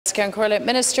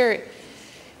Minister,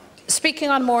 speaking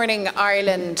on Morning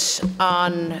Ireland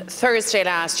on Thursday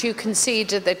last, you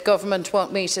conceded that government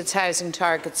won't meet its housing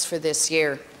targets for this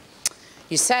year.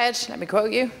 You said, let me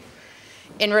quote you,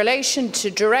 "In relation to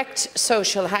direct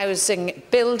social housing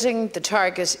building, the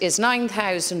target is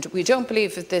 9,000. We don't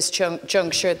believe at this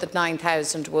juncture that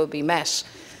 9,000 will be met."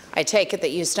 I take it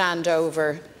that you stand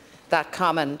over that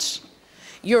comment.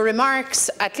 Your remarks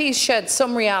at least shed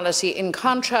some reality in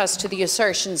contrast to the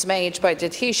assertions made by the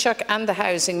Taoiseach and the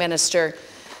Housing Minister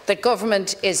that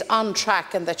government is on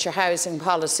track and that your housing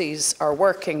policies are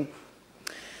working.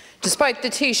 Despite the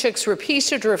Taoiseach's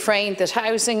repeated refrain that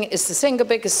housing is the single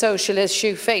biggest social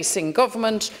issue facing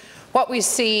government, what we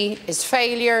see is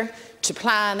failure to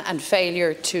plan and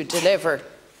failure to deliver.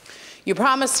 You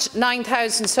promised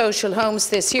 9,000 social homes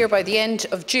this year. By the end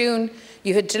of June,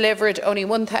 you had delivered only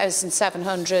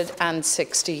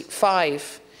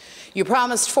 1,765. You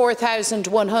promised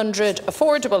 4,100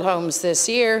 affordable homes this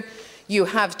year. You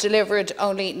have delivered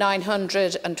only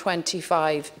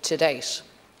 925 to date.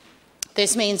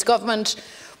 This means government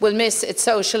will miss its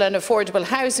social and affordable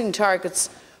housing targets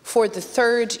for the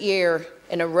third year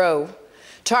in a row.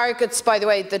 Targets, by the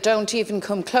way, that don't even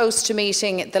come close to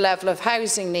meeting the level of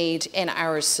housing need in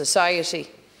our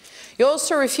society. You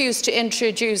also refused to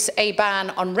introduce a ban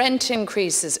on rent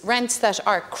increases, rents that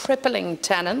are crippling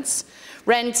tenants,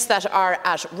 rents that are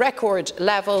at record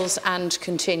levels and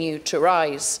continue to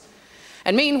rise.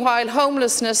 And meanwhile,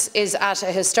 homelessness is at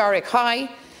a historic high.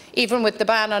 Even with the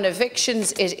ban on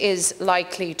evictions, it is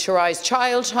likely to rise.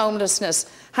 Child homelessness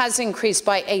has increased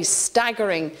by a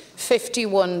staggering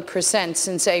 51%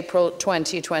 since April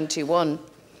 2021.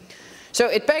 So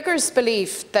it beggars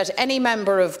belief that any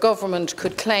member of government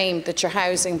could claim that your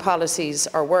housing policies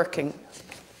are working.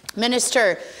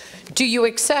 Minister, do you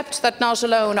accept that not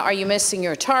alone are you missing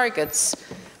your targets,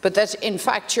 but that in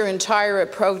fact your entire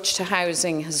approach to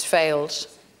housing has failed?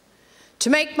 To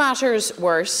make matters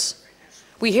worse,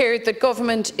 we hear that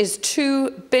government is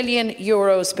 €2 billion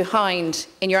behind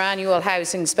in your annual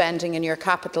housing spending and your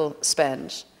capital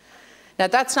spend. Now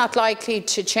that's not likely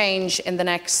to change in the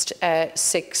next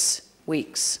 6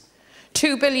 weeks.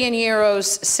 €2 billion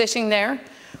sitting there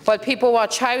while people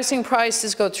watch housing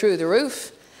prices go through the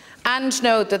roof and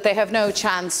know that they have no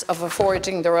chance of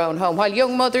affording their own home, while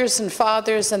young mothers and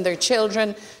fathers and their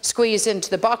children squeeze into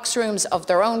the box rooms of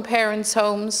their own parents'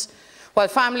 homes, while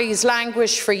families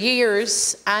languish for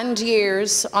years and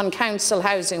years on council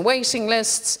housing waiting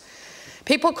lists.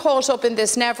 People caught up in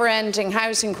this never-ending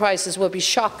housing crisis will be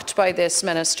shocked by this,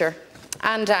 Minister,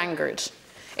 and angered.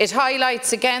 It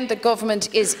highlights again that government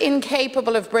is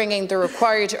incapable of bringing the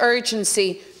required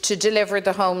urgency to deliver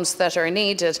the homes that are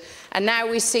needed. And now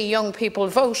we see young people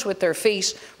vote with their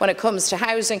feet when it comes to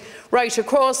housing. Right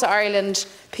across Ireland,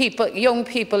 young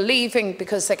people leaving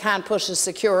because they can't put a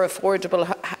secure,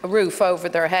 affordable roof over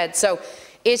their head. So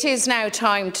it is now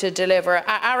time to deliver.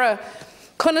 Ara,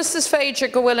 Cunnas's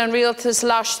féidir go bhfuil an rialtas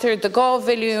láistir de €2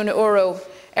 billion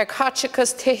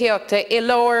catchachas tihiachta I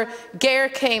lór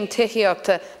géir céim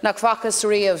tihiachta nach bhachas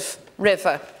riamh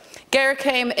riva. Géir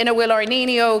céim ina bhfuil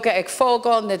arníní óga ag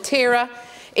fógáil na tíre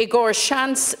I gcóir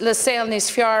seans le saol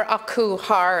níos fearr acu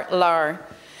thar lár.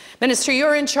 Minister,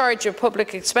 you're in charge of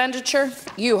public expenditure.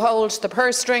 You hold the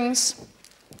purse strings.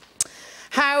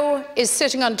 How is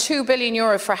sitting on €2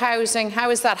 billion for housing, how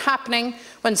is that happening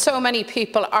when so many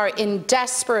people are in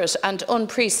desperate and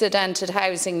unprecedented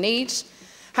housing need?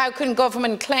 How can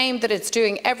government claim that it's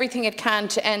doing everything it can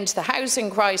to end the housing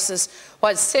crisis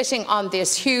while sitting on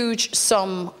this huge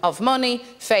sum of money?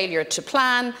 Failure to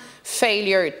plan,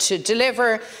 failure to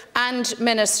deliver, and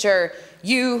Minister,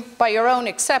 you, by your own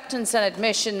acceptance and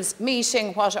admissions,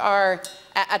 meeting what are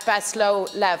at best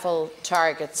low-level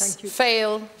targets. Thank you.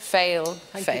 Fail, fail,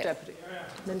 Thank fail. you, Deputy.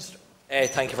 Minister.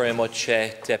 Thank you very much,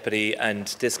 Deputy. And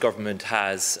this government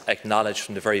has acknowledged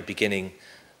from the very beginning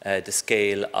the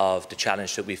scale of the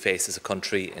challenge that we face as a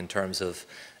country in terms of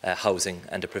housing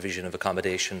and the provision of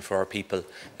accommodation for our people,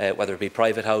 whether it be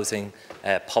private housing,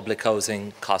 public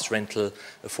housing, cost rental,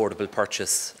 affordable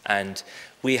purchase. And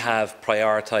we have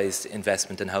prioritised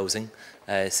investment in housing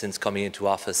since coming into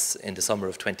office in the summer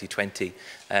of 2020,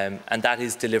 and that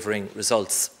is delivering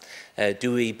results.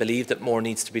 Do we believe that more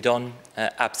needs to be done?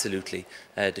 Absolutely.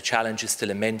 The challenge is still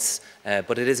immense,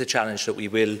 but it is a challenge that we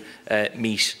will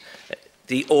meet.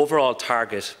 The overall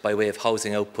target by way of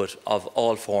housing output of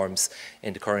all forms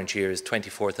in the current year is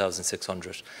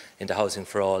 24,600 in the Housing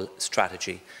for All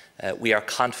strategy. We are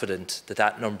confident that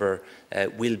that number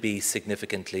will be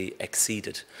significantly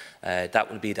exceeded.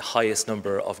 That will be the highest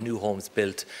number of new homes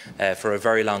built for a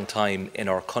very long time in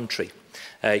our country.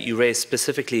 You raised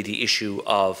specifically the issue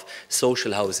of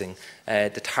social housing.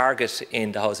 The target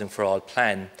in the Housing for All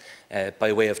plan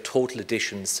by way of total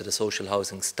additions to the social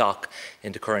housing stock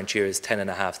in the current year is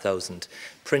 10,500.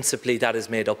 Principally, that is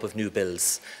made up of new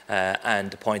builds.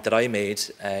 And the point that I made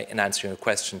in answering a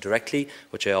question directly,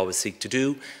 which I always seek to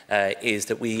do, is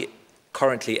that we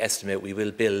currently estimate we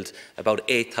will build about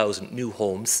 8,000 new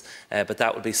homes, but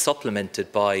that will be supplemented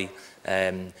by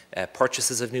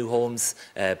purchases of new homes,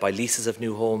 by leases of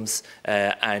new homes,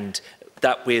 and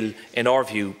that will, in our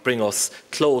view, bring us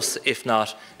close, if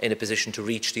not in a position to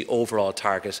reach the overall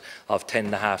target of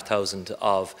 10,500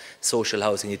 of social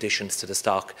housing additions to the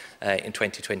stock in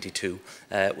 2022,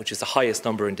 which is the highest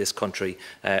number in this country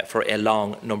for a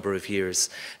long number of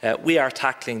years. We are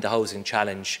tackling the housing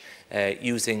challenge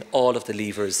using all of the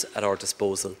levers at our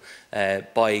disposal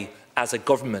by, as a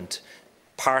government,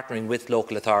 partnering with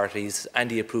local authorities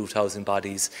and the approved housing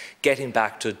bodies, getting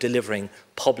back to delivering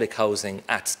public housing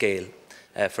at scale.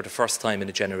 For the first time in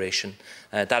a generation.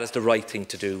 That is the right thing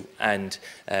to do, and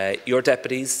your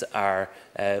deputies are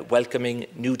welcoming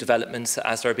new developments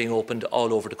as they're being opened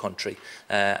all over the country,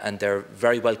 and they're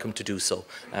very welcome to do so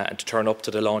and to turn up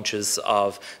to the launches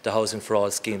of the Housing for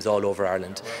All schemes all over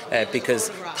Ireland, because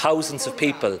thousands of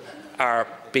people are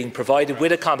being provided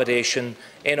with accommodation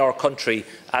in our country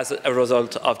as a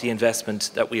result of the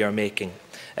investment that we are making.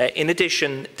 In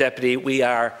addition, Deputy, we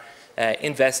are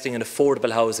investing in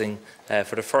affordable housing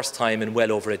for the first time in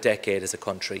well over a decade as a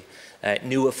country.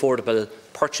 New affordable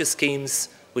purchase schemes,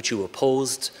 which you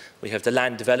opposed. We have the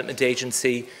Land Development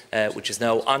Agency, which is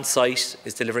now on site,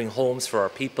 is delivering homes for our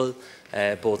people,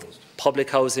 both public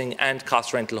housing and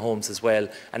cost rental homes as well.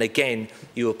 And again,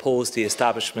 you opposed the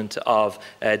establishment of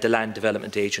the Land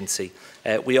Development Agency.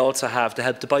 We also have the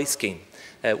Help to Buy scheme,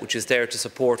 which is there to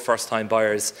support first-time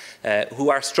buyers who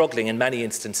are struggling in many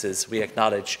instances, we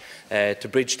acknowledge, to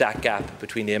bridge that gap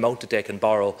between the amount that they can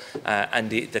borrow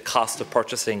and the cost of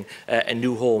purchasing a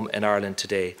new home in Ireland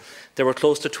today. There were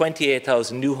close to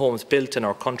 28,000 new homes built in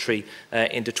our country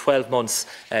in the 12 months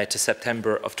to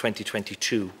September of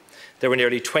 2022. There were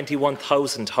nearly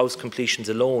 21,000 house completions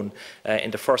alone in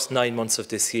the first 9 months of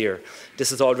this year.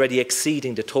 This is already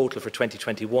exceeding the total for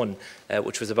 2021,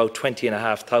 which was about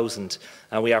 20,500,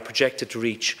 and we are projected to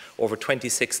reach over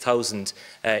 26,000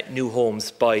 new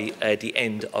homes by the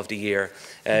end of the year.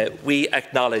 We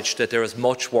acknowledge that there is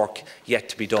much work yet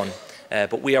to be done.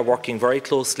 But we are working very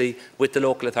closely with the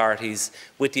local authorities,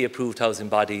 with the approved housing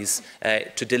bodies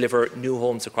to deliver new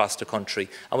homes across the country.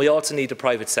 And we also need the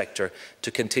private sector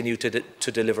to continue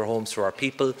to deliver homes for our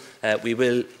people. We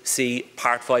will see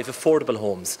Part 5 affordable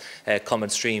homes come on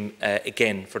stream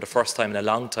again for the first time in a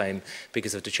long time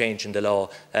because of the change in the law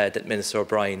that Minister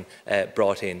O'Brien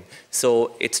brought in.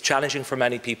 So it's challenging for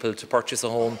many people to purchase a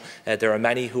home. There are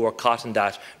many who are caught in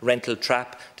that rental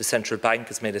trap. The Central Bank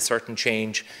has made a certain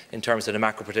change in terms of the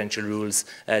macroprudential rules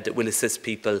that will assist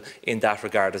people in that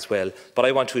regard as well. But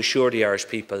I want to assure the Irish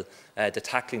people that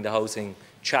tackling the housing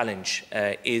challenge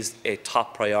is a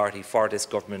top priority for this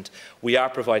government. We are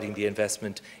providing the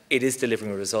investment. It is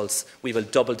delivering results. We will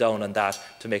double down on that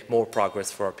to make more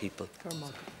progress for our people.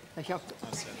 I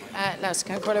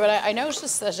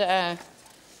noticed that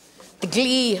the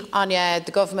glee on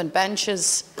the government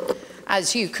benches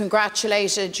as you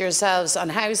congratulated yourselves on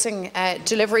housing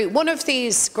delivery. One of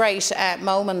these great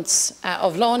moments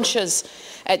of launches,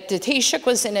 the Taoiseach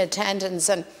was in attendance,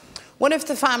 and one of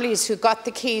the families who got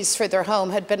the keys for their home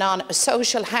had been on a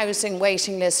social housing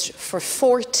waiting list for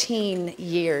 14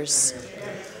 years.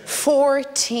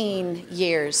 14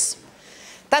 years.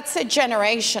 That's a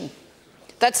generation.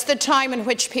 That's the time in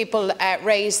which people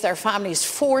raise their families.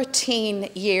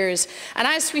 14 years. And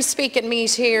as we speak and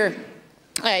meet here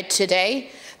today,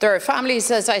 there are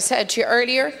families, as I said to you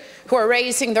earlier, who are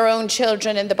raising their own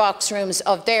children in the box rooms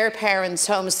of their parents'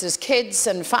 homes. There's kids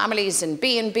and families in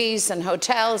B&Bs and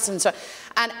hotels and so,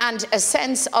 and a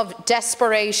sense of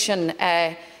desperation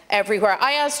everywhere.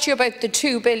 I asked you about the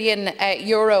 €2 billion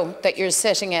that you're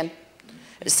sitting on.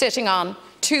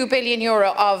 €2 billion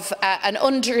of an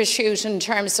undershoot in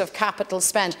terms of capital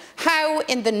spend. How,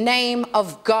 in the name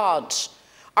of God,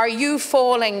 are you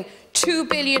falling 2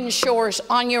 billion short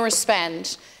on your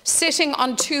spend, sitting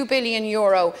on €2 billion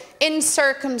in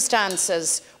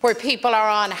circumstances where people are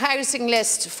on housing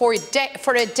lists for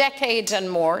a decade and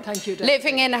more,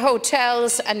 living in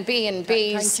hotels and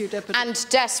B&Bs and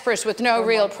desperate with no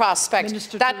real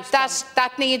prospect.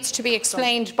 That needs to be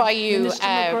explained by you,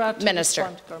 Minister.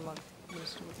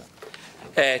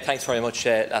 Thanks very much,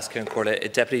 Lascar Corley.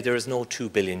 Deputy, there is no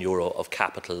 €2 billion of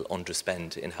capital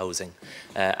underspend in housing.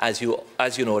 As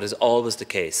you know, it is always the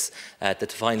case that the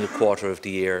final quarter of the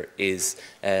year is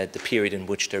the period in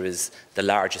which there is the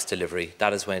largest delivery.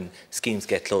 That is when schemes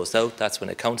get closed out, that's when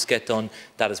accounts get done,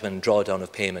 that is when drawdown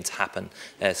of payments happen.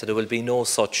 So there will be no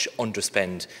such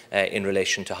underspend in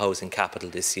relation to housing capital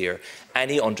this year.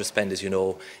 Any underspend, as you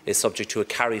know, is subject to a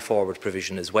carry-forward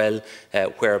provision as well,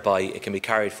 whereby it can be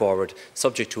carried forward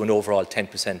subject to an overall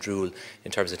 10% rule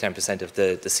in terms of 10% of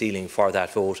the ceiling for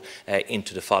that vote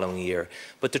into the following year.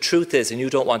 But the truth is, and you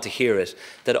don't want to hear it,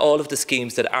 that all of the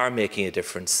schemes that are making a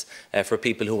difference for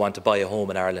people who want to buy a home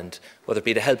in Ireland, whether it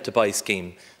be the Help to Buy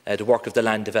scheme, the work of the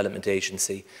Land Development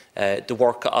Agency, the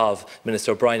work of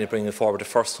Minister O'Brien in bringing forward the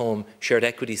First Home Shared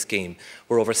Equity scheme,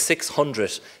 where over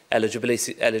 600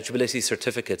 eligibility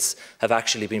certificates have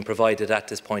actually been provided at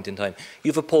this point in time.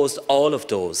 You've opposed all of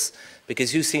those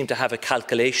because you seem to have a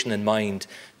calculation in mind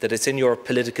that it's in your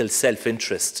political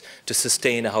self-interest to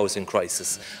sustain a housing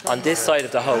crisis. On this side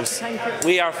of the House,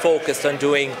 we are focused on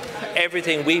doing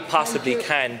everything we possibly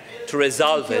can to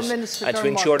resolve it and to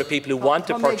ensure that people who want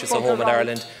to purchase a home in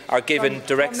Ireland are given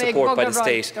direct support by the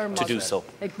state to do so.